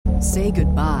Say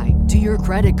goodbye to your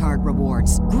credit card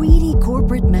rewards. Greedy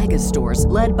corporate mega stores,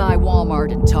 led by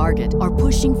Walmart and Target, are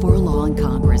pushing for a law in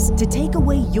Congress to take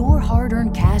away your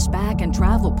hard-earned cash back and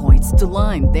travel points to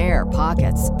line their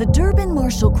pockets. The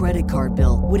Durbin-Marshall credit card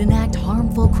bill would enact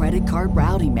harmful credit card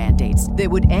routing mandates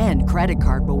that would end credit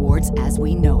card rewards as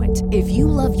we know it. If you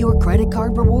love your credit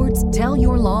card rewards, tell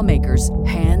your lawmakers,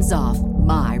 hands off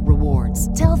my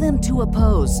rewards. Tell them to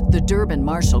oppose the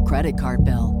Durbin-Marshall credit card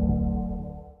bill.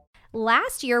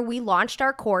 Last year, we launched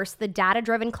our course, The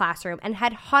Data-Driven Classroom, and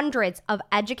had hundreds of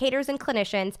educators and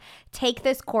clinicians take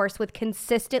this course with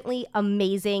consistently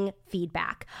amazing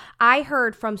feedback. I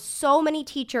heard from so many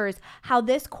teachers how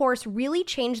this course really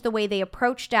changed the way they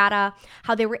approach data,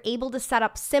 how they were able to set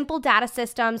up simple data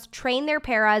systems, train their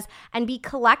paras, and be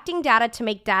collecting data to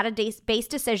make data-based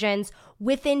decisions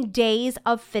within days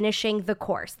of finishing the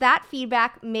course. That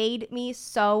feedback made me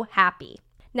so happy.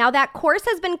 Now, that course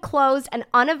has been closed and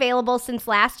unavailable since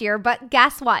last year, but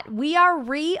guess what? We are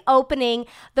reopening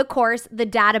the course, The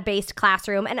Data-Based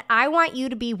Classroom, and I want you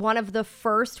to be one of the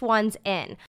first ones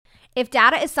in. If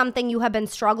data is something you have been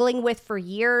struggling with for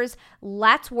years,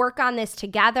 let's work on this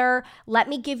together. Let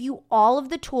me give you all of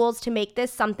the tools to make this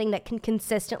something that can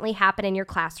consistently happen in your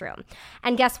classroom.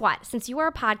 And guess what? Since you are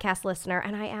a podcast listener,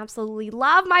 and I absolutely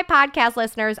love my podcast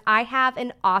listeners, I have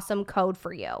an awesome code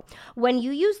for you. When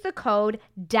you use the code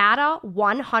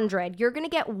DATA100, you're going to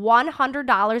get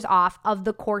 $100 off of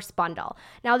the course bundle.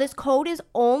 Now, this code is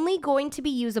only going to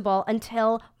be usable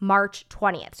until March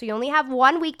 20th. So you only have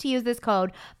 1 week to use this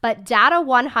code, but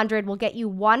Data100 will get you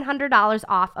 $100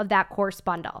 off of that course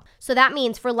bundle. So that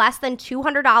means for less than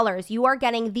 $200, you are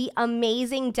getting the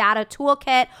amazing data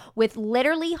toolkit with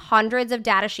literally hundreds of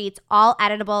data sheets, all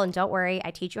editable. And don't worry, I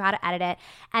teach you how to edit it.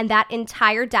 And that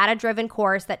entire data-driven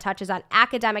course that touches on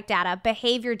academic data,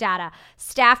 behavior data,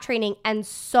 staff training, and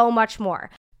so much more.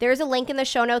 There's a link in the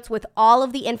show notes with all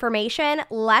of the information.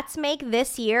 Let's make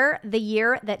this year the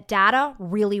year that data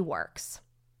really works.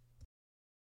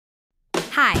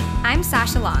 Hi, I'm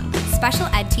Sasha Long, special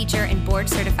ed teacher and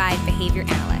board-certified behavior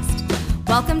analyst.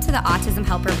 Welcome to the Autism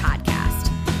Helper podcast.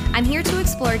 I'm here to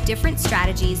explore different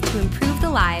strategies to improve the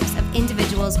lives of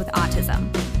individuals with autism.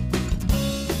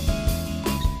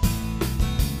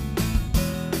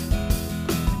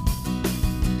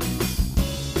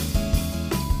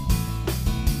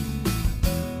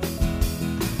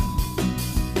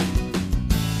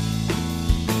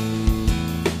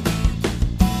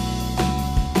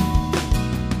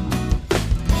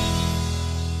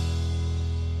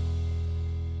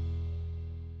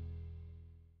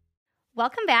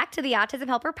 Welcome back to the Autism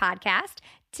Helper podcast.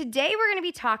 Today, we're going to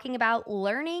be talking about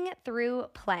learning through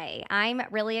play. I'm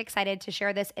really excited to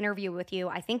share this interview with you.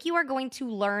 I think you are going to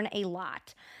learn a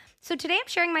lot. So today, I'm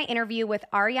sharing my interview with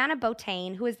Ariana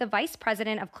Boutain, who is the Vice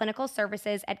President of Clinical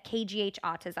Services at KGH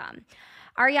Autism.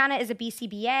 Ariana is a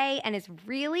BCBA and is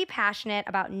really passionate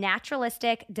about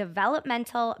naturalistic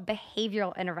developmental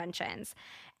behavioral interventions,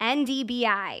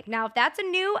 NDBI. Now, if that's a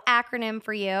new acronym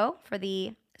for you, for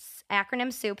the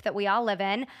acronym soup that we all live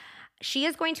in, she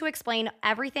is going to explain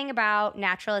everything about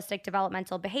naturalistic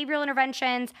developmental behavioral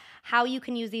interventions, how you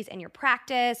can use these in your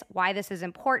practice, why this is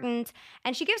important,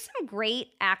 and she gives some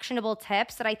great actionable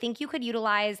tips that I think you could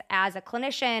utilize as a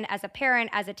clinician, as a parent,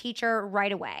 as a teacher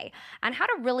right away on how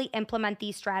to really implement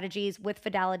these strategies with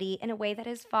fidelity in a way that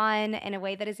is fun, in a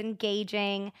way that is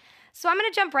engaging. So I'm going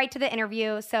to jump right to the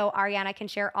interview so Ariana can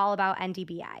share all about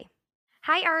NDBI.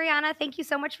 Hi, Ariana. Thank you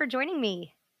so much for joining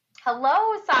me.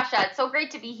 Hello, Sasha. It's so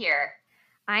great to be here.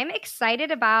 I'm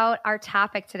excited about our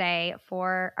topic today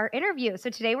for our interview. So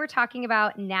today we're talking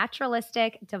about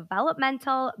naturalistic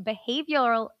developmental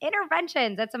behavioral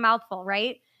interventions. That's a mouthful,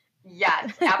 right?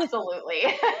 Yes, absolutely.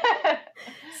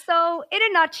 So in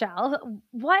a nutshell,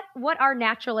 what are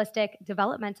naturalistic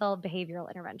developmental behavioral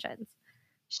interventions?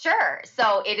 Sure.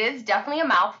 So it is definitely a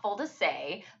mouthful to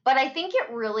say, but I think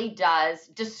it really does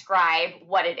describe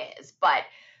what it is. But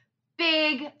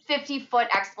big 50-foot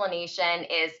explanation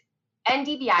is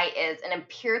NDBI is an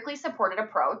empirically supported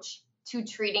approach to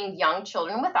treating young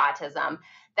children with autism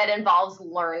that involves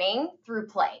learning through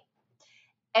play.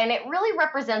 And it really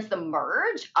represents the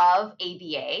merge of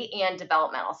ABA and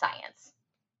developmental science.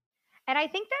 And I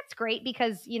think that's great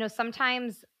because,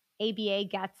 sometimes ABA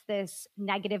gets this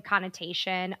negative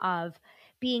connotation of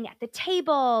being at the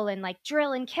table and like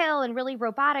drill and kill and really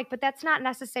robotic, but that's not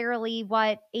necessarily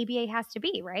what ABA has to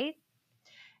be, right?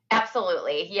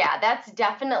 Absolutely. Yeah, that's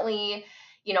definitely,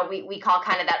 we call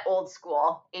kind of that old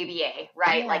school ABA,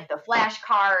 right? Yeah. Like the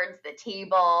flashcards, the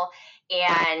table.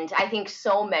 And I think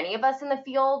so many of us in the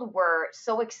field were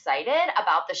so excited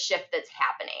about the shift that's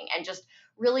happening and just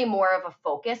really more of a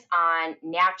focus on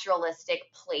naturalistic,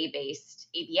 play-based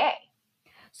ABA.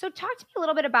 So talk to me a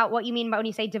little bit about what you mean when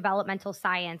you say developmental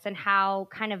science and how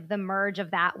kind of the merge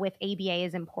of that with ABA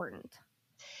is important.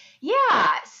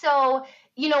 Yeah. So,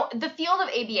 the field of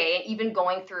ABA and even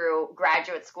going through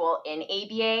graduate school in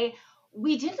ABA,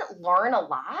 we didn't learn a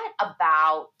lot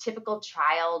about typical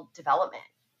child development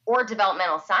or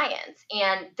developmental science.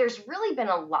 And there's really been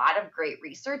a lot of great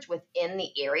research within the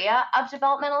area of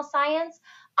developmental science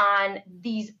on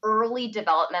these early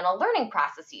developmental learning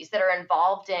processes that are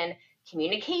involved in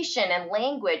communication and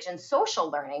language and social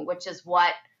learning, which is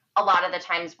what a lot of the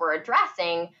times we're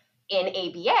addressing in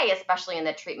ABA, especially in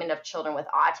the treatment of children with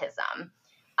autism.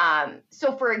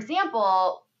 So, for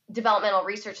example, developmental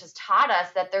research has taught us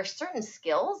that there's certain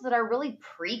skills that are really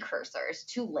precursors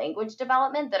to language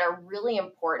development that are really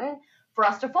important for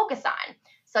us to focus on,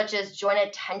 such as joint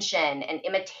attention and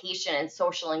imitation and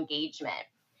social engagement.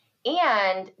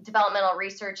 And developmental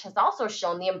research has also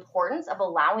shown the importance of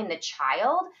allowing the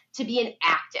child to be an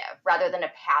active rather than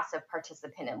a passive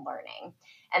participant in learning.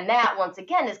 And that, once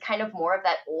again, is kind of more of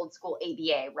that old school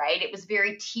ABA, right? It was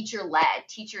very teacher-led,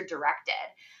 teacher-directed,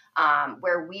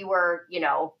 where we were,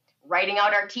 writing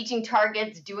out our teaching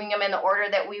targets, doing them in the order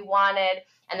that we wanted,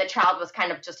 and the child was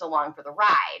kind of just along for the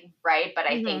ride, right? But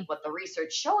I think what the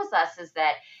research shows us is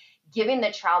that giving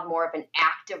the child more of an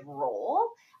active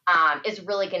role is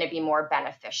really going to be more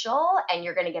beneficial, and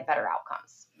you're going to get better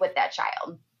outcomes with that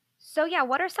child. So yeah,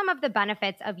 what are some of the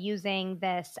benefits of using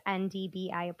this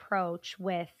NDBI approach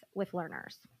with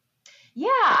learners?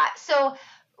 Yeah, so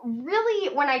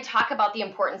really when I talk about the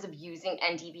importance of using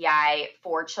NDBI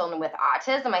for children with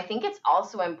autism, I think it's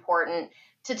also important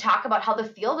to talk about how the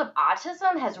field of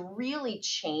autism has really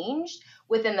changed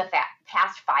within the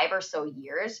past 5 or so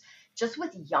years, just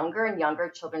with younger and younger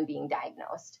children being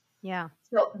diagnosed. Yeah.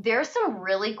 So there's some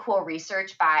really cool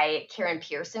research by Karen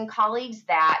Pierce and colleagues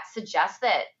that suggests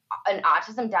that an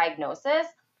autism diagnosis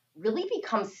really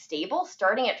becomes stable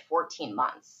starting at 14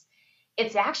 months.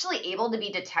 It's actually able to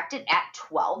be detected at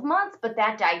 12 months, but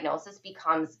that diagnosis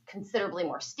becomes considerably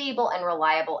more stable and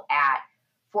reliable at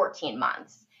 14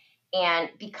 months. And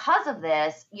because of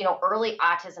this, early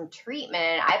autism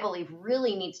treatment, I believe,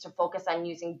 really needs to focus on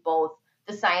using both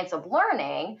the science of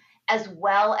learning as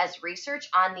well as research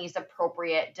on these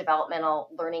appropriate developmental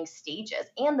learning stages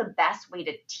and the best way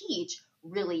to teach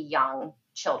really young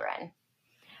children.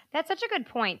 That's such a good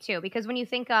point too, because when you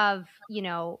think of,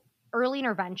 early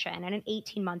intervention and an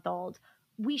 18-month-old,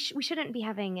 we shouldn't be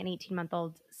having an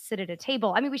 18-month-old sit at a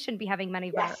table. I mean, we shouldn't be having many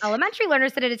of our elementary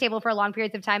learners sit at a table for long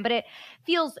periods of time, but it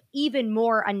feels even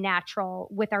more unnatural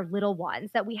with our little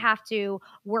ones that we have to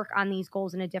work on these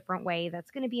goals in a different way that's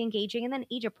going to be engaging and then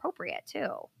age appropriate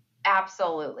too.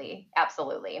 Absolutely.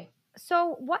 Absolutely.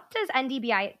 So what does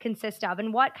NDBI consist of,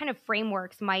 and what kind of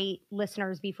frameworks might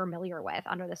listeners be familiar with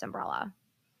under this umbrella?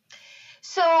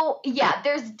 So, yeah,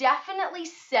 there's definitely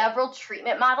several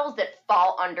treatment models that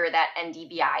fall under that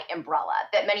NDBI umbrella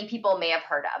that many people may have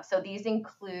heard of. So these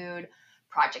include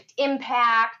Project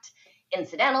Impact,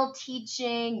 incidental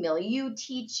teaching, milieu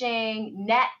teaching,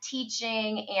 net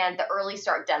teaching, and the Early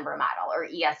Start Denver model, or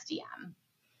ESDM.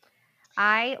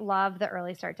 I love the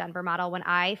Early Start Denver model. When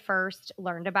I first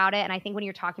learned about it, and I think when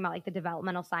you're talking about like the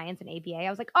developmental science and ABA, I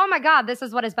was like, oh my God, this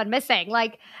is what has been missing.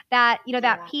 Like that,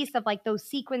 that piece of like those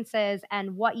sequences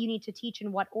and what you need to teach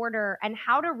in what order and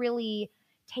how to really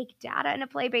take data in a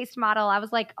play-based model. I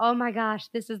was like, oh my gosh,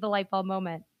 this is the light bulb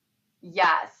moment.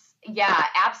 Yes. Yeah,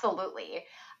 absolutely.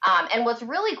 And what's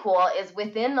really cool is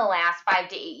within the last 5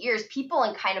 to 8 years, people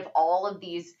in kind of all of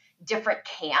these different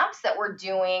camps that were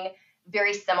doing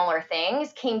very similar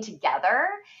things came together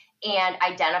and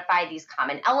identified these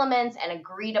common elements and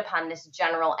agreed upon this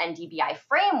general NDBI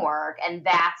framework. And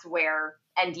that's where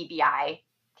NDBI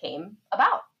came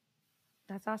about.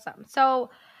 That's awesome. So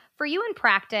for you in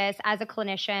practice as a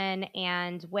clinician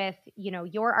and with,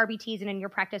 your RBTs and in your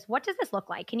practice, what does this look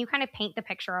like? Can you kind of paint the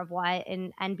picture of what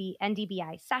an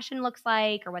NDBI session looks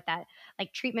like or what that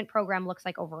like treatment program looks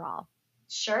like overall?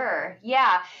 Sure.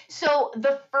 Yeah. So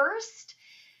the first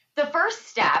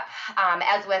step,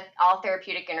 as with all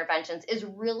therapeutic interventions, is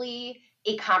really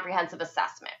a comprehensive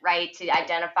assessment, right? To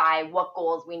identify what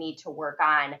goals we need to work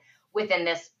on within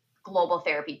this global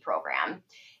therapy program.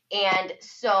 And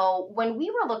so when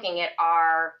we were looking at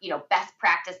our, best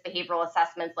practice behavioral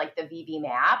assessments like the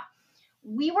VB-MAP,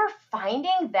 we were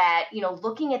finding that,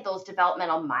 looking at those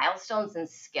developmental milestones and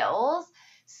skills,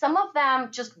 some of them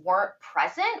just weren't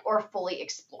present or fully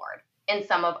explored in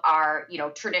some of our,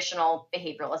 traditional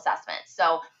behavioral assessments.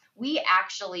 So we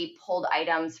actually pulled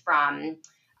items from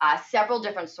several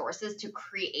different sources to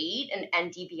create an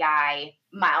NDBI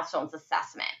milestones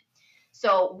assessment.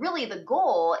 So really the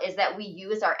goal is that we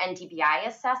use our NDBI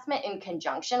assessment in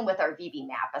conjunction with our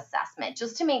VB-MAP assessment,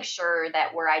 just to make sure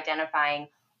that we're identifying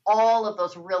all of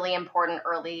those really important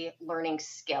early learning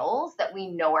skills that we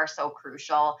know are so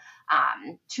crucial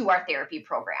to our therapy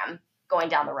program going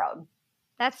down the road.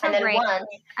 That's so great.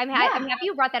 I'm happy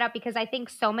you brought that up, because I think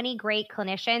so many great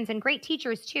clinicians and great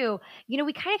teachers too,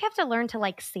 we kind of have to learn to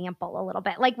like sample a little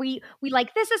bit. Like we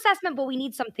like this assessment, but we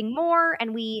need something more.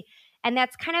 And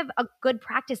that's kind of a good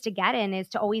practice to get in, is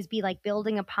to always be like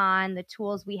building upon the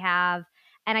tools we have.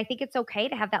 And I think it's okay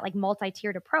to have that like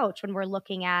multi-tiered approach when we're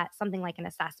looking at something like an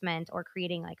assessment or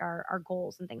creating like our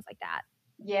goals and things like that.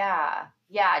 Yeah,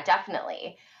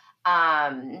 definitely.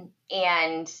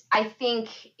 And I think,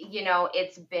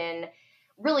 it's been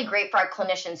really great for our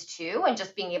clinicians too, and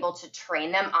just being able to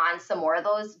train them on some more of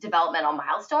those developmental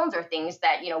milestones or things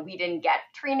that, we didn't get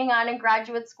training on in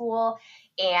graduate school.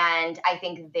 And I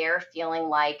think they're feeling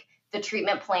like the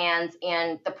treatment plans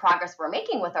and the progress we're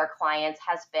making with our clients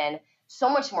has been so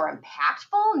much more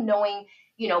impactful, knowing,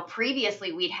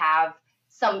 previously we'd have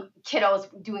some kiddos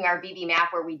doing our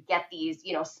VB-MAP where we'd get these,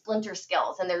 splinter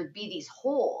skills, and there'd be these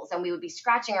holes, and we would be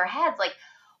scratching our heads like,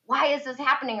 why is this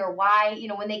happening? Or why,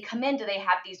 when they come in, do they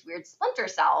have these weird splinter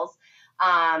cells?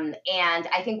 And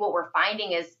I think what we're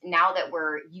finding is now that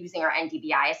we're using our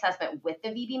NDBI assessment with the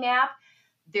VB-MAP,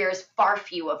 there's far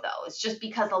few of those, just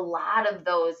because a lot of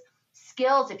those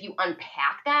skills, if you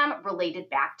unpack them, related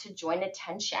back to joint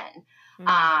attention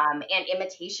and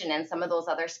imitation and some of those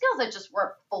other skills that just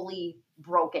weren't fully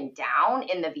broken down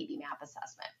in the VB-MAP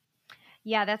assessment.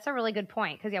 Yeah, that's a really good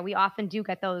point, because we often do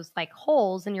get those like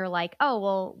holes, and you're like, oh,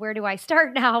 well, where do I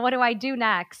start now? What do I do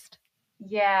next?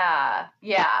 Yeah.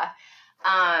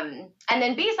 And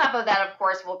then based off of that, of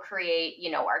course, we'll create,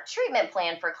 our treatment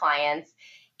plan for clients,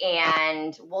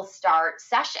 and we'll start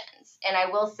sessions. And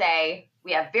I will say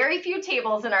we have very few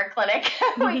tables in our clinic.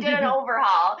 We did an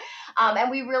overhaul, and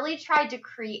we really tried to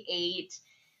create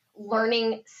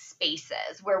learning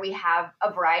spaces where we have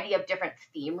a variety of different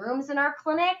theme rooms in our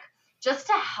clinic, just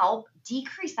to help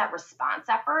decrease that response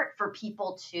effort for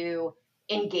people to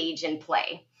engage in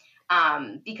play.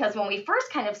 Because when we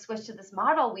first kind of switched to this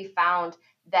model, we found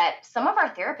that some of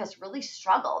our therapists really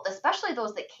struggled, especially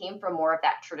those that came from more of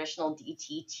that traditional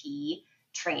DTT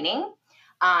training,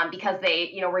 because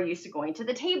they, were used to going to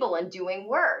the table and doing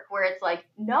work, where it's like,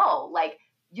 no, like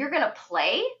you're going to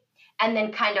play and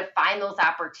then kind of find those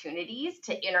opportunities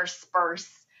to intersperse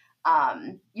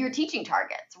your teaching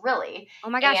targets, really. Oh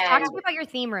my gosh, talk to me about your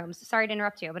theme rooms. Sorry to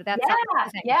interrupt you, but that's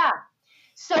yeah.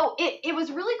 So it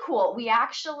was really cool. We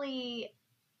actually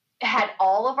had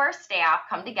all of our staff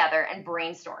come together and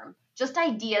brainstorm just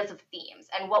ideas of themes.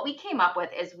 And what we came up with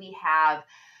is we have,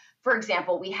 for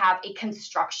example, we have a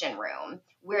construction room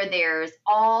where there's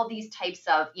all these types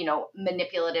of,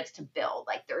 manipulatives to build.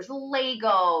 Like there's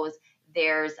Legos,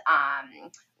 there's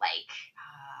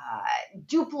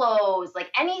Duplos,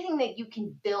 like anything that you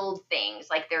can build things.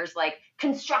 Like there's like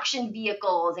construction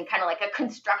vehicles and kind of like a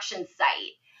construction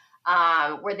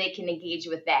site where they can engage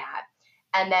with that.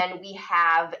 And then we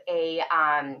have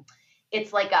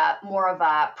it's like a more of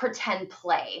a pretend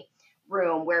play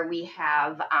room where we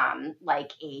have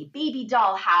like a baby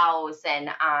doll house and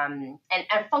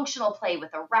a functional play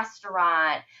with a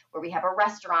restaurant where we have a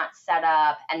restaurant set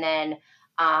up. And then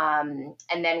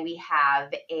we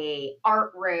have a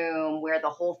art room where the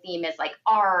whole theme is like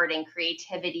art and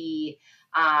creativity.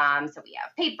 So we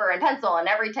have paper and pencil and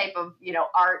every type of,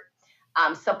 art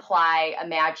supply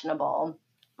imaginable.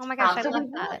 Oh my gosh, I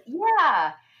love that.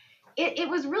 Yeah, it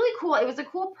was really cool. It was a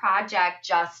cool project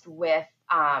just with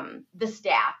the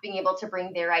staff being able to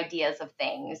bring their ideas of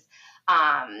things.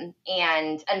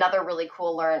 And another really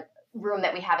cool room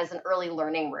that we have is an early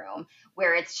learning room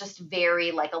where it's just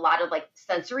very like a lot of like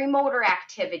sensory motor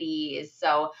activities.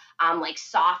 So like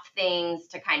soft things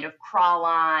to kind of crawl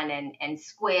on and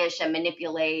squish and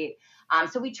manipulate.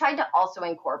 So we tried to also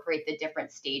incorporate the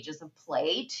different stages of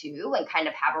play too, and kind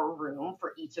of have a room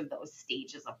for each of those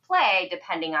stages of play,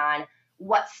 depending on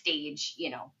what stage,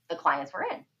 the clients were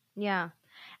in. Yeah.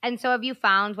 And so have you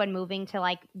found when moving to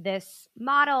like this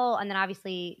model, and then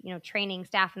obviously, training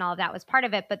staff and all of that was part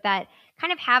of it, but that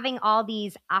kind of having all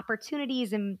these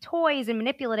opportunities and toys and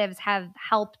manipulatives have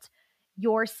helped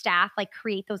your staff like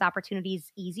create those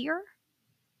opportunities easier?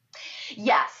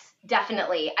 Yes,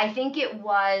 definitely. I think it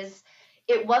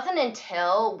wasn't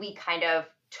until we kind of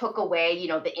took away,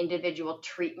 the individual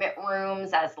treatment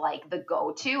rooms as like the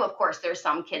go-to. Of course, there's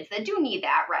some kids that do need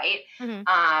that, right?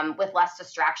 With less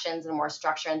distractions and more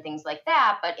structure and things like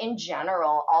that. But in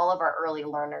general, all of our early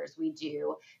learners, we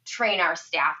do train our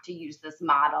staff to use this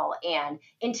model. And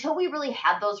until we really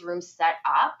had those rooms set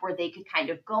up where they could kind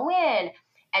of go in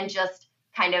and just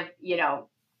kind of,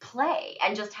 play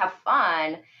and just have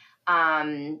fun,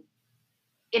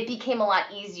 it became a lot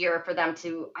easier for them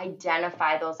to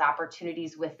identify those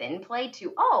opportunities within play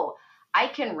to, I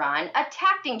can run a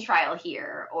tacting trial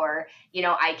here, or,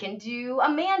 I can do a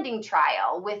manding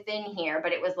trial within here.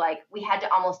 But it was like we had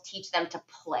to almost teach them to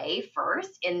play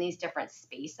first in these different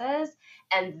spaces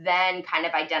and then kind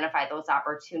of identify those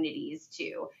opportunities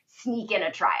to sneak in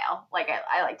a trial, like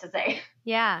I like to say.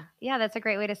 Yeah, that's a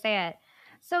great way to say it.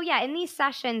 So in these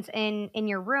sessions in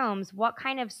your rooms, what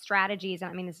kind of strategies,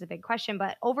 I mean, this is a big question,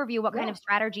 but overview, what kind of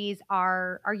strategies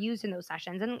are used in those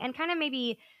sessions, and kind of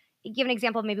maybe give an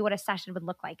example of maybe what a session would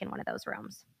look like in one of those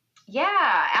rooms.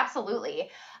 Yeah,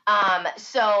 absolutely.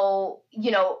 So,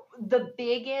 the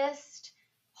biggest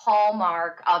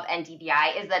hallmark of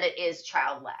NDBI is that it is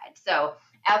child-led. So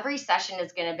every session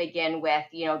is going to begin with,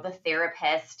 the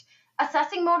therapist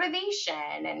assessing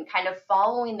motivation and kind of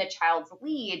following the child's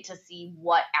lead to see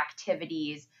what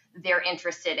activities they're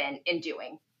interested in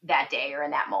doing that day or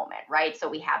in that moment, right? So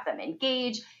we have them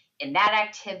engage in that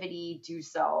activity, do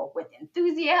so with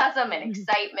enthusiasm and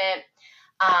excitement.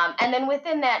 And then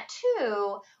within that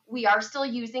too, we are still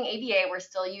using ABA. We're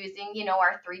still using,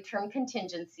 our 3-term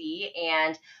contingency,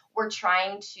 and we're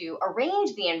trying to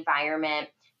arrange the environment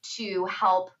to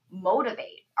help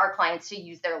motivate our clients to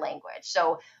use their language.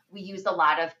 So we use a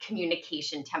lot of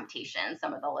communication temptation.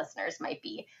 Some of the listeners might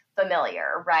be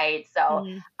familiar, right? So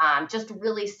just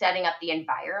really setting up the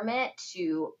environment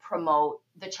to promote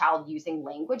the child using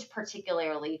language,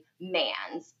 particularly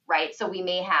mands, right? So we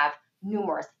may have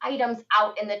numerous items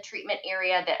out in the treatment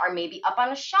area that are maybe up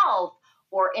on a shelf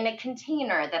or in a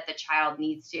container that the child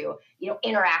needs to,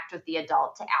 interact with the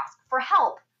adult to ask for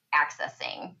help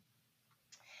accessing.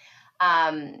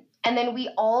 And then we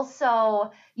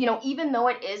also, even though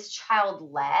it is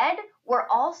child-led, we're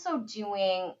also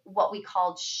doing what we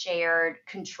call shared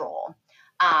control.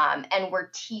 And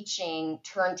we're teaching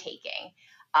turn taking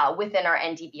within our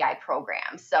NDBI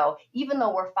program. So even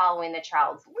though we're following the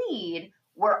child's lead,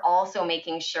 we're also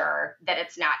making sure that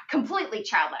it's not completely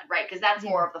child-led, right? Because that's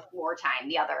more of the floor time,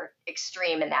 the other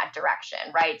extreme in that direction,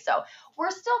 right? So we're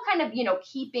still kind of,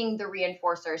 keeping the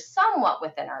reinforcers somewhat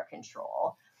within our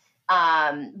control.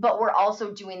 But we're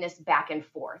also doing this back and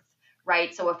forth,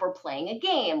 right? So if we're playing a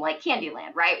game like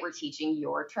Candyland, right, we're teaching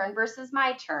your turn versus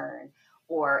my turn.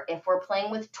 Or if we're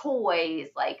playing with toys,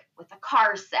 like with a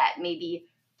car set, maybe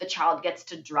the child gets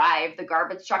to drive the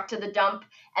garbage truck to the dump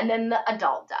and then the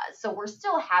adult does. So we're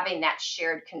still having that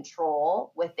shared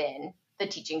control within the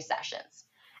teaching sessions.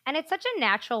 And it's such a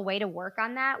natural way to work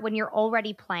on that when you're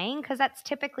already playing, because that's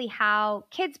typically how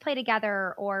kids play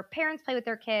together or parents play with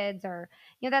their kids, or,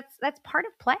 that's part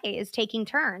of play is taking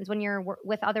turns when you're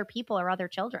with other people or other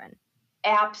children.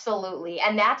 Absolutely.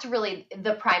 And that's really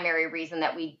the primary reason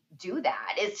that we do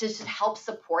that, is to just help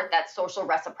support that social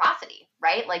reciprocity,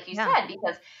 right? Like you said,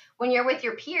 because when you're with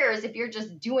your peers, if you're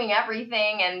just doing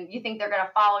everything and you think they're going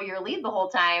to follow your lead the whole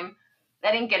time,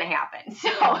 that ain't going to happen. So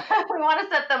we want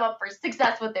to set them up for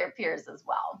success with their peers as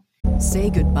well.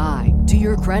 Say goodbye to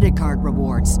your credit card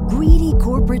rewards. Greedy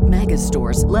corporate mega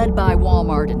stores, led by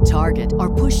Walmart and Target,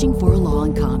 are pushing for a law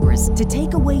in Congress to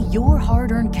take away your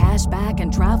hard-earned cash back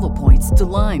and travel points to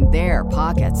line their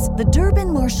pockets. The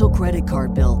Durbin-Marshall credit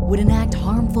card bill would enact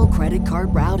harmful credit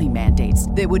card routing mandates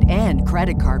that would end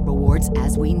credit card rewards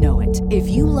as we know it. If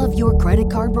you love your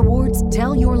credit card rewards,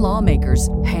 tell your lawmakers,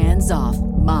 hands off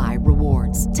my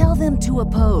rewards. Tell them to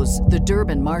oppose the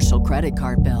Durbin-Marshall credit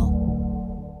card bill.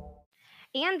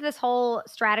 And this whole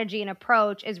strategy and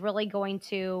approach is really going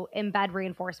to embed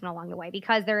reinforcement along the way,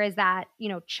 because there is that,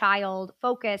 child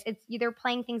focus. It's either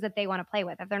playing things that they want to play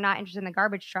with. If they're not interested in the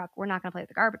garbage truck, we're not going to play with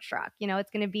the garbage truck.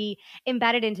 It's going to be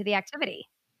embedded into the activity.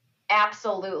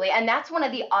 Absolutely. And that's one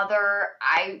of the other,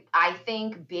 I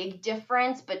think, big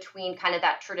difference between kind of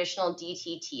that traditional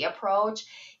DTT approach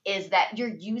is that you're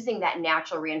using that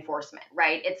natural reinforcement,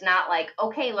 right? It's not like,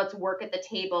 okay, let's work at the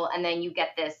table and then you get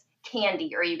this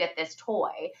candy or you get this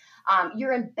toy.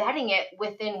 You're embedding it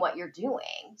within what you're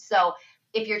doing. So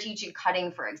if you're teaching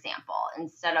cutting, for example,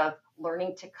 instead of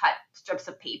learning to cut strips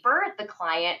of paper, the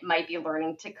client might be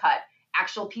learning to cut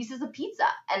actual pieces of pizza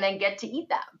and then get to eat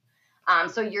them.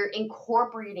 So you're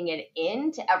incorporating it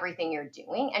into everything you're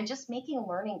doing and just making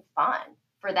learning fun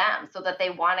for them so that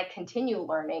they want to continue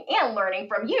learning and learning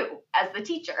from you as the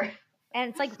teacher. And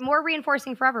it's like more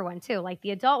reinforcing for everyone too. Like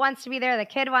the adult wants to be there, the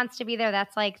kid wants to be there.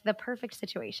 That's like the perfect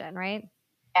situation, right?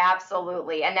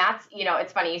 Absolutely. And that's,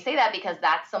 it's funny you say that because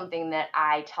that's something that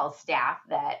I tell staff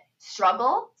that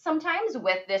struggle sometimes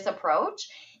with this approach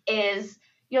is,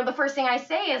 the first thing I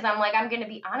say is I'm going to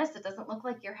be honest. It doesn't look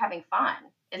like you're having fun.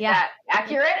 Is that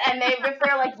accurate? And if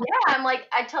they're like, yeah, I'm like,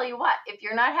 I tell you what, if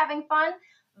you're not having fun,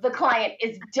 the client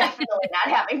is definitely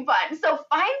not having fun. So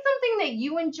find something that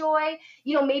you enjoy,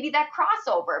 maybe that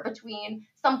crossover between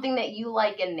something that you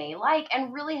like and they like,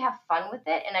 and really have fun with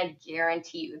it. And I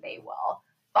guarantee you they will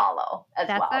follow as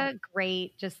well. That's a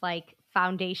great, just like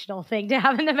foundational thing to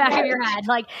have in the back of your head.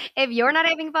 Like if you're not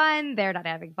having fun, they're not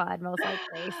having fun, most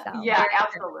likely. So yeah,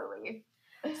 absolutely.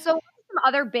 So what are some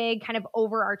other big kind of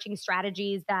overarching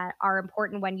strategies that are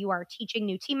important when you are teaching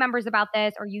new team members about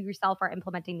this, or you yourself are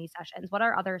implementing these sessions? What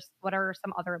are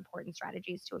some other important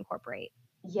strategies to incorporate?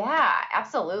 Yeah,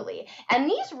 absolutely. And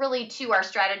these really too are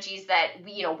strategies that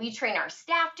we train our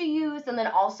staff to use, and then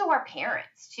also our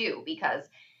parents too, because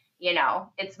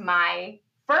it's my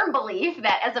firm belief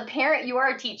that as a parent, you are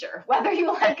a teacher, whether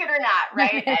you like it or not,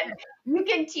 right? And you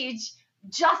can teach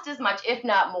just as much, if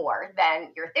not more,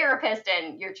 than your therapist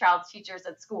and your child's teachers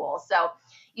at school. So,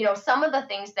 some of the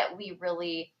things that we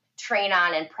really train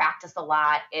on and practice a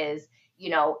lot is,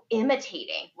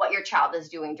 imitating what your child is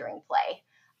doing during play.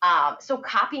 So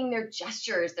copying their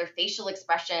gestures, their facial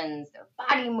expressions, their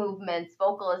body movements,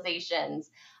 vocalizations.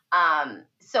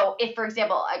 So if, for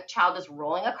example, a child is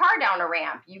rolling a car down a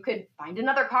ramp, you could find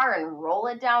another car and roll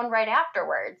it down right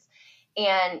afterwards.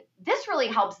 And this really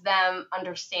helps them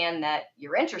understand that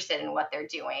you're interested in what they're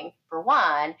doing, for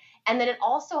one, and then it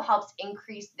also helps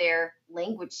increase their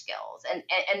language skills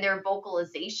and their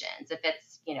vocalizations, if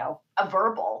it's, a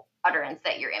verbal utterance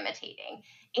that you're imitating,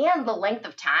 and the length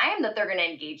of time that they're going to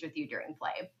engage with you during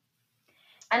play.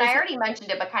 And I already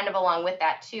mentioned it, but kind of along with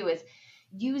that too is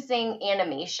using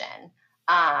animation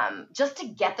just to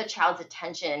get the child's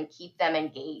attention and keep them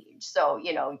engaged. So,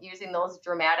 using those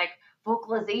dramatic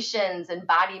vocalizations and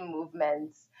body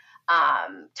movements,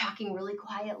 talking really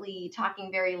quietly,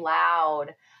 talking very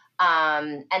loud.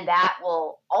 And that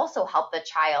will also help the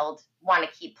child want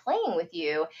to keep playing with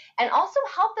you, and also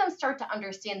help them start to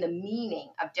understand the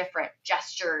meaning of different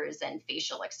gestures and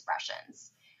facial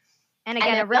expressions. And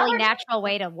again, a really natural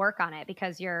way to work on it,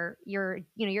 because if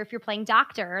you're playing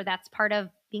doctor, that's part of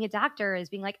being a doctor, is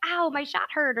being like, ow, my shot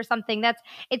hurt or something.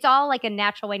 It's all like a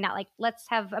natural way, not like, let's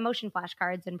have emotion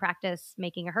flashcards and practice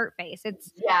making a hurt face.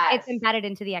 It's embedded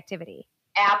into the activity.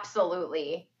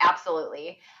 Absolutely.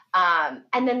 Absolutely.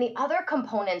 And then the other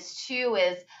components too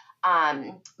is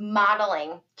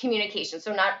modeling communication.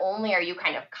 So not only are you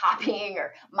kind of copying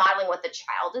or modeling what the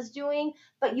child is doing,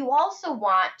 but you also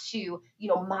want to,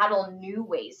 model new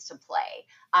ways to play,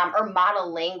 or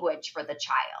model language for the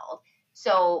child.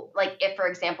 So like if, for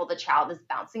example, the child is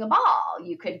bouncing a ball,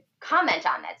 you could comment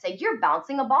on that, say, you're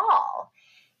bouncing a ball.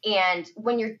 And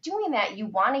when you're doing that, you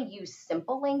want to use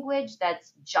simple language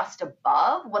that's just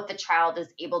above what the child is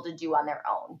able to do on their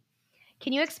own.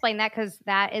 Can you explain that? Because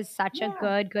that is such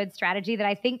a good strategy that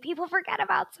I think people forget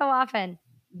about so often.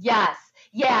 Yes.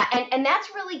 Yeah. And that's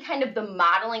really kind of the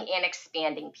modeling and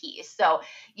expanding piece. So,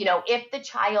 if the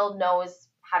child knows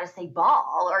how to say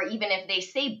ball, or even if they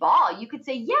say ball, you could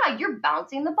say, yeah, you're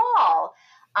bouncing the ball.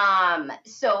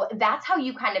 So that's how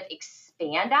you kind of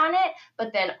expand on it.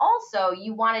 But then also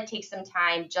you want to take some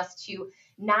time just to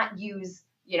not use,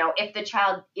 if the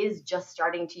child is just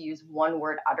starting to use one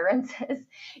word utterances,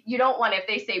 you don't want, if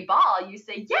they say ball, you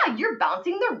say, yeah, you're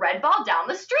bouncing the red ball down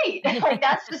the street. Like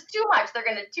that's just too much. They're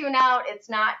going to tune out. It's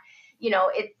not,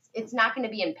 it's not going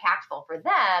to be impactful for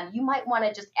them. You might want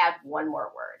to just add one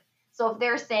more word. So if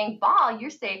they're saying ball, you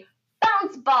say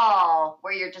bounce ball,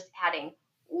 where you're just adding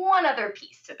one other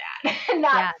piece to that,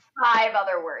 not 5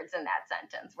 other words in that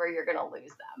sentence where you're going to lose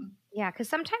them. Yeah, because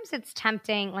sometimes it's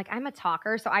tempting. Like I'm a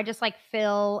talker, so I just like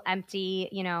fill empty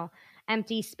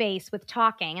space with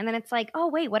talking. And then it's like, oh,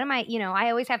 wait, what am I, I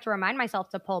always have to remind myself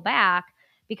to pull back,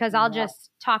 because I'll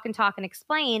just talk and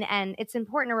explain. And it's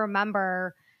important to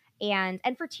remember, and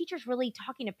for teachers really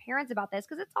talking to parents about this,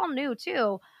 because it's all new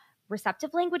too.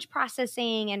 Receptive language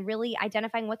processing and really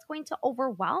identifying what's going to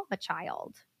overwhelm a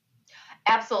child.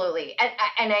 Absolutely.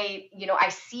 And I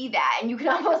see that, and you can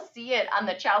almost see it on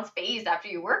the child's face after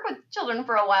you work with children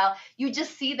for a while. You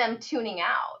just see them tuning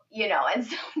out, and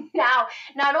so now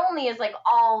not only is like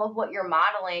all of what you're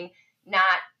modeling not,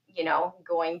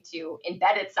 going to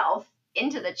embed itself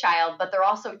into the child, but they're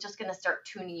also just going to start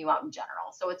tuning you out in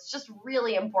general. So it's just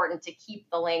really important to keep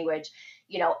the language,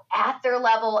 at their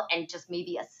level and just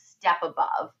maybe a step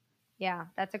above. Yeah,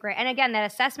 that's a great. And again,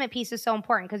 that assessment piece is so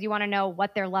important because you want to know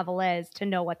what their level is to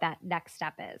know what that next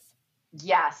step is.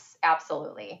 Yes,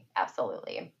 absolutely.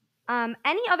 Absolutely.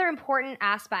 Any other important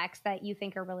aspects that you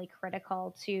think are really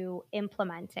critical to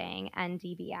implementing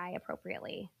NDBI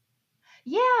appropriately?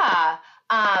 Yeah.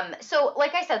 So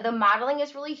like I said, the modeling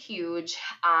is really huge.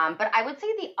 But I would say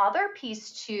the other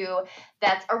piece too,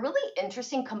 that's a really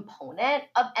interesting component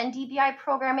of NDBI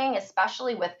programming,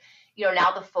 especially with,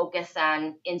 now the focus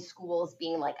on in schools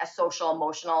being like a social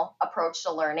emotional approach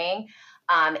to learning,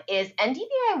 is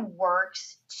NDBI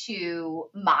works to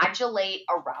modulate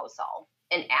arousal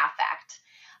and affect.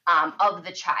 Of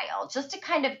the child, just to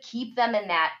kind of keep them in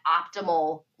that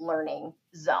optimal learning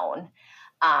zone.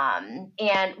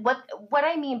 And what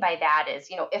I mean by that is,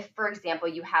 if for example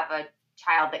you have a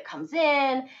child that comes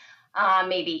in,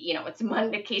 maybe it's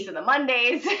Monday, case of the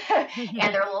Mondays,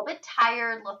 and they're a little bit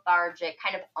tired, lethargic,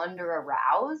 kind of under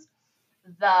aroused,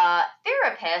 the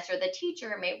therapist or the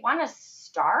teacher may want to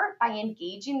start by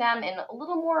engaging them in a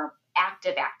little more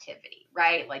active activity,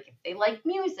 right? Like if they like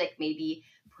music, maybe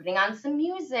putting on some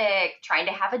music, trying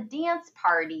to have a dance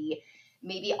party.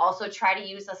 Maybe also try to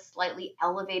use a slightly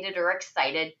elevated or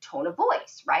excited tone of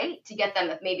voice, right? To get them,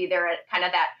 if maybe they're at kind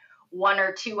of that 1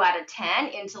 or 2 out of 10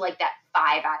 into like that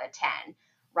 5 out of 10,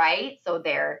 right? So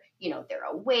they're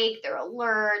awake, they're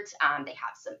alert, they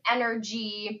have some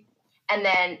energy. And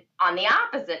then on the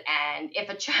opposite end, if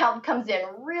a child comes in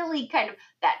really kind of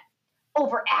that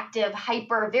overactive,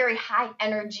 hyper, very high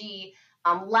energy,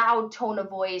 loud tone of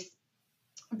voice,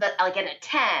 like in a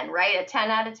 10, right? A 10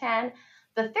 out of 10,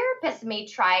 the therapist may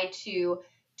try to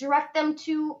direct them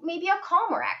to maybe a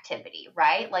calmer activity,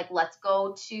 right? Like let's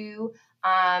go to,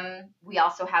 we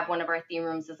also have one of our theme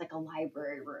rooms is like a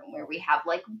library room where we have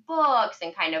like books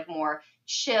and kind of more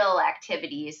chill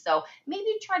activities. So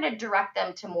maybe try to direct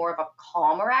them to more of a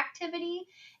calmer activity,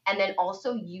 and then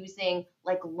also using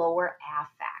like lower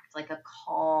affect, like a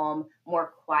calm,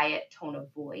 more quiet tone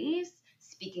of voice,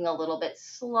 speaking a little bit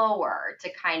slower to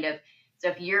kind of, so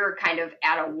if you're kind of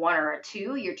at a 1 or a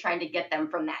 2, you're trying to get them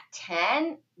from that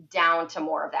 10 down to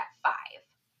more of that 5.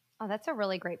 Oh, that's a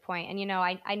really great point. And,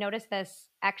 I noticed this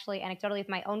actually anecdotally with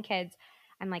my own kids.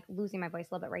 I'm like losing my voice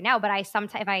a little bit right now, but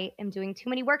if I am doing too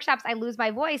many workshops, I lose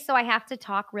my voice. So I have to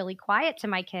talk really quiet to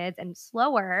my kids and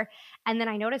slower. And then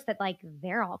I noticed that like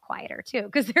they're all quieter too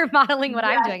because they're modeling what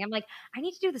I'm doing. I'm like, I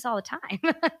need to do this all the time.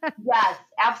 Yes,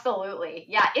 absolutely.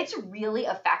 Yeah, it's really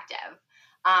effective.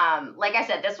 Like I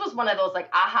said, this was one of those like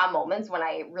aha moments when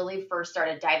I really first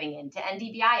started diving into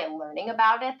NDBI and learning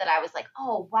about it, that I was like,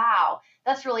 oh, wow,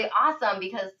 that's really awesome.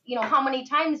 Because, how many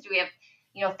times do we have,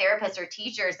 therapists or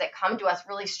teachers that come to us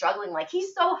really struggling, like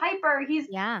he's so hyper, he's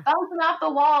bouncing off the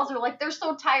walls, or like they're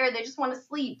so tired, they just want to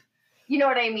sleep. You know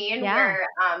what I mean? Yeah. Where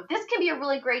this can be a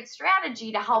really great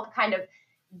strategy to help kind of,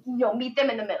 meet them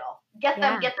in the middle, get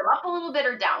them up a little bit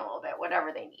or down a little bit,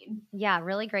 whatever they need. Yeah,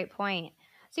 really great point.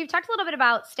 So you've talked a little bit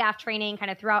about staff training kind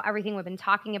of throughout everything we've been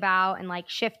talking about and like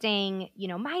shifting,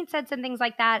 mindsets and things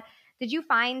like that. Did you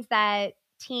find that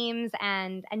teams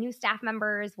and new staff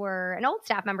members and old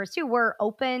staff members too were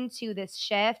open to this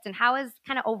shift? And how has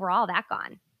kind of overall that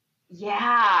gone?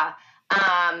 Yeah.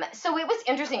 So it was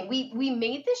interesting. We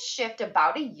made this shift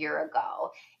about a year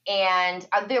ago. And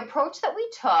the approach that we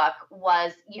took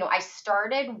was, I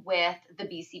started with the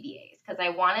BCBAs because I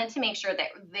wanted to make sure that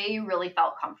they really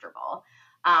felt comfortable.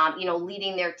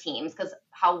 Leading their teams, because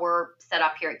how we're set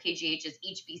up here at KGH is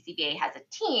each BCBA has a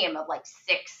team of like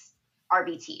 6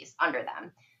 RBTs under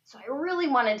them. So I really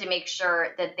wanted to make sure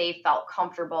that they felt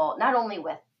comfortable, not only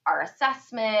with our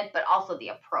assessment, but also the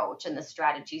approach and the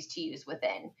strategies to use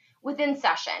within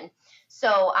session.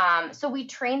 So we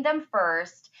trained them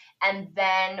first, and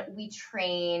then we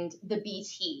trained the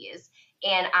BTs,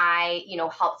 and I,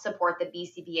 helped support the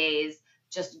BCBAs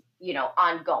just,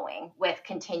 ongoing with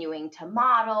continuing to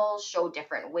model, show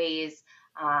different ways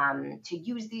to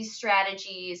use these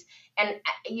strategies. And,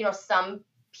 some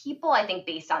people, I think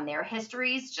based on their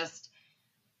histories, just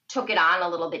took it on a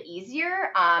little bit easier.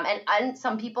 And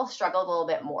some people struggled a little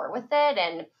bit more with it.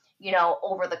 And,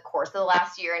 over the course of the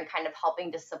last year and kind of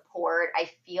helping to support, I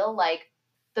feel like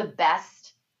the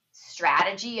best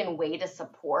strategy and way to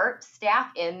support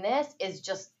staff in this is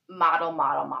just model.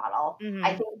 Mm-hmm. I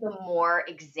think the more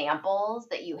examples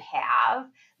that you have,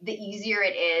 the easier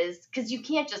it is, because you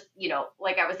can't just,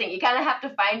 like I was saying, you kind of have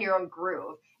to find your own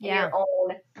groove and your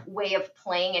own way of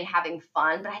playing and having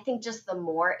fun. But I think just the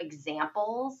more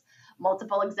examples,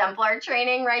 multiple exemplar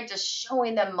training, right? Just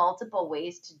showing them multiple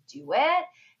ways to do it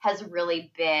has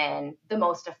really been the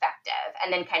most effective.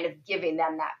 And then kind of giving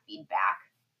them that feedback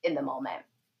in the moment.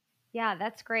 Yeah,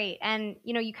 that's great. And,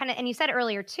 you said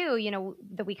earlier too,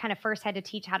 that we kind of first had to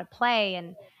teach how to play.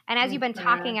 And as you've been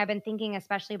talking, I've been thinking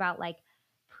especially about like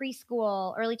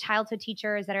preschool, early childhood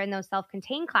teachers that are in those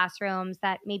self-contained classrooms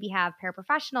that maybe have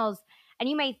paraprofessionals. And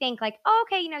you may think like, oh,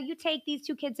 okay, you take these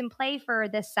 2 kids and play for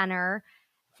this center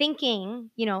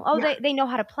thinking, they know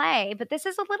how to play, but this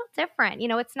is a little different.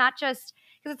 It's not just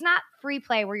because it's not free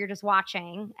play where you're just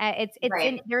watching.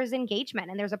 There's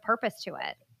engagement and there's a purpose to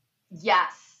it.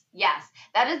 Yes.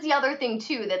 That is the other thing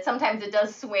too, that sometimes it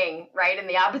does swing right in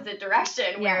the opposite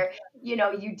direction where,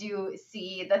 you do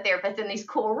see the therapist in these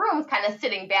cool rooms kind of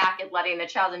sitting back and letting the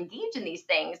child engage in these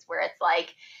things where it's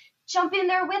like, jump in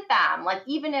there with them. Like,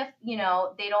 even if,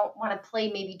 they don't want to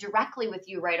play maybe directly with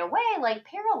you right away, like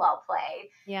parallel play,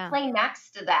 play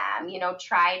next to them,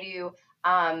 try to,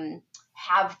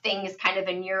 have things kind of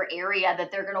in your area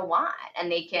that they're going to want,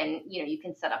 and they can, you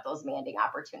can set up those manding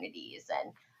opportunities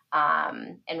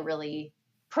and really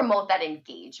promote that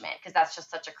engagement, because that's just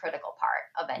such a critical part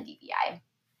of NDBI.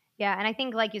 Yeah. And I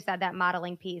think, like you said, that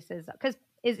modeling piece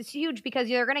is huge because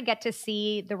you're going to get to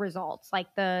see the results, like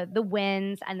the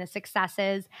wins and the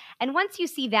successes. And once you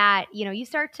see that, you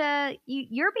start to,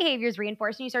 your behavior is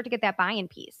reinforced and you start to get that buy-in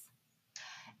piece.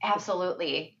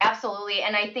 Absolutely.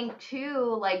 And I think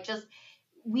too, like, just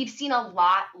we've seen a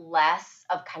lot less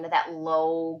of kind of that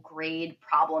low grade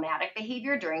problematic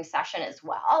behavior during session as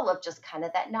well, of just kind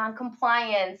of that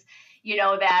non-compliance,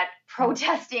 that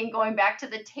protesting, going back to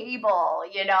the table,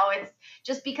 it's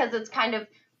just because it's kind of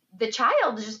the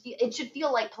child it should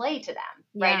feel like play to them,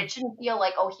 right? It shouldn't feel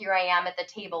like, oh, here I am at the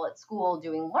table at school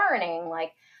doing learning.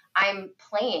 Like, I'm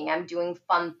playing, I'm doing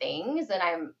fun things, and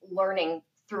I'm learning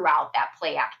throughout that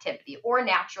play activity or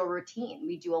natural routine.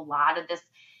 We do a lot of this,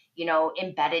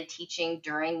 embedded teaching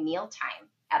during mealtime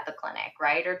at the clinic,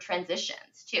 right? Or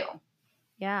transitions too.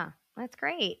 Yeah, that's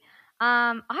great.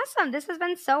 Awesome. This has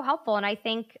been so helpful. And I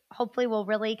think hopefully will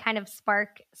really kind of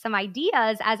spark some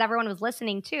ideas as everyone was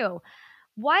listening too.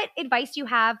 What advice do you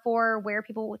have for where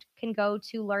people can go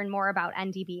to learn more about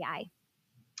NDBI?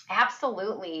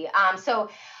 Absolutely. So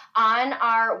on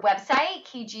our website,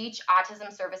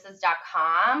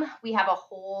 kghautismservices.com, we have a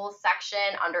whole section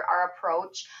under our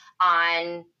approach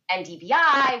on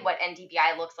NDBI, what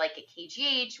NDBI looks like at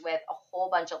KGH, with a whole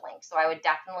bunch of links. So I would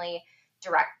definitely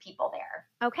direct people there.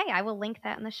 Okay, I will link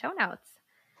that in the show notes.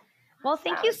 Well,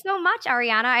 thank you so much,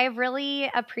 Ariana. I have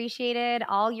really appreciated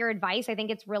all your advice. I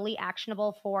think it's really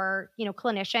actionable for,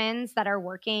 clinicians that are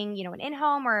working, in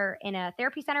in-home or in a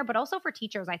therapy center, but also for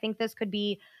teachers. I think this could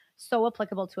be so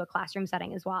applicable to a classroom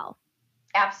setting as well.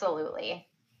 Absolutely.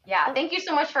 Yeah. Thank you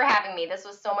so much for having me. This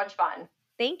was so much fun.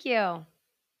 Thank you.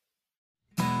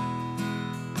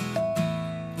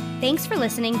 Thanks for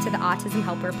listening to the Autism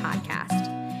Helper podcast.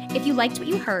 If you liked what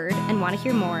you heard and want to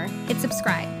hear more, hit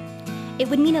subscribe. It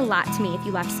would mean a lot to me if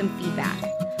you left some feedback.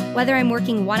 Whether I'm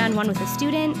working one-on-one with a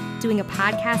student, doing a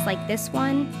podcast like this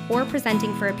one, or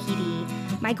presenting for a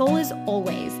PD, my goal is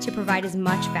always to provide as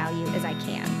much value as I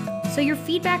can. So your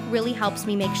feedback really helps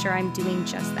me make sure I'm doing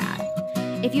just that.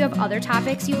 If you have other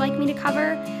topics you'd like me to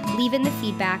cover, leave in the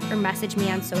feedback or message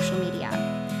me on social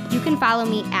media. You can follow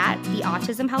me at The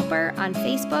Autism Helper on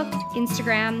Facebook,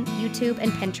 Instagram, YouTube,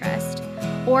 and Pinterest,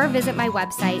 or visit my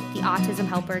website,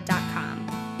 theautismhelper.com.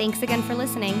 Thanks again for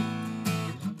listening.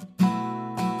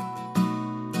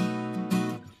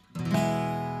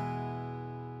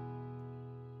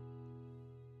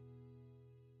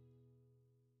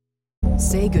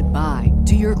 Say goodbye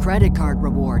to your credit card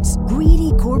rewards.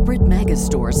 Greedy corporate mega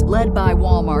stores, led by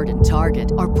Walmart and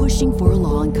Target, are pushing for a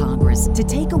law in Congress to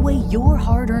take away your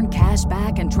hard-earned cash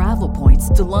back and travel points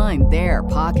to line their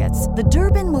pockets. The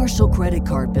Durbin-Marshall credit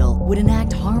card bill would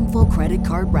enact harmful credit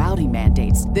card routing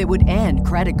mandates that would end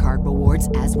credit card rewards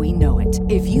as we know it.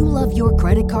 If you love your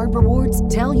credit card rewards,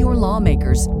 tell your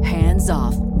lawmakers, hands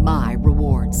off my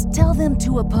rewards. Tell them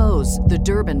to oppose the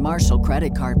Durbin-Marshall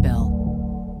credit card bill.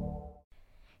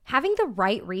 Having the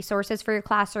right resources for your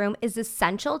classroom is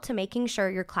essential to making sure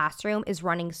your classroom is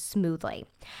running smoothly.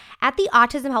 At the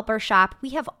Autism Helper Shop, we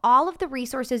have all of the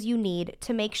resources you need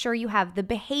to make sure you have the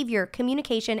behavior,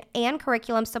 communication, and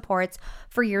curriculum supports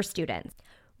for your students.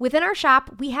 Within our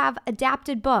shop, we have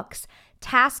adapted books,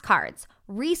 task cards,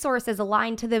 resources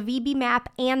aligned to the VB map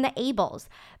and the ABLES,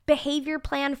 behavior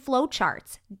plan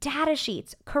flowcharts, data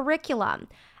sheets, curriculum.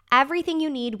 Everything you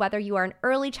need, whether you are an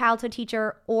early childhood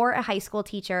teacher or a high school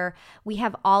teacher, we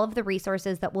have all of the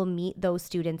resources that will meet those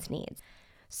students' needs.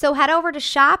 So head over to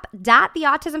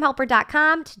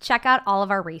shop.theautismhelper.com to check out all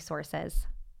of our resources.